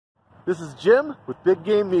This is Jim with Big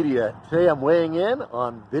Game Media. Today I'm weighing in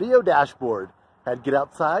on Video Dashboard. Had to get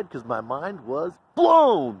outside because my mind was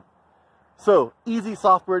blown. So, easy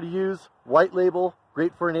software to use, white label,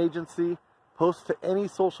 great for an agency, post to any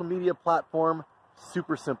social media platform,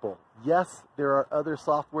 super simple. Yes, there are other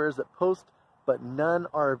softwares that post, but none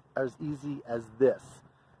are as easy as this.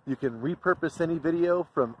 You can repurpose any video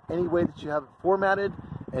from any way that you have it formatted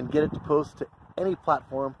and get it to post to any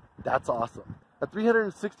platform. That's awesome. A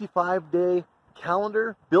 365-day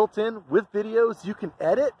calendar built in with videos you can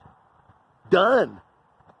edit. Done.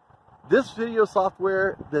 This video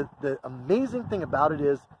software, the amazing thing about it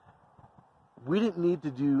is we didn't need to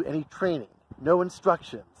do any training, no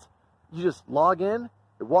instructions. You just log in,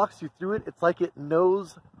 it walks you through it. It's like it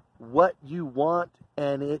knows what you want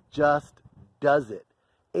and it just does it.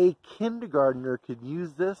 A kindergartner could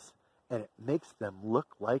use this and it makes them look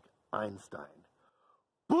like Einstein.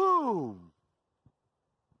 Boom!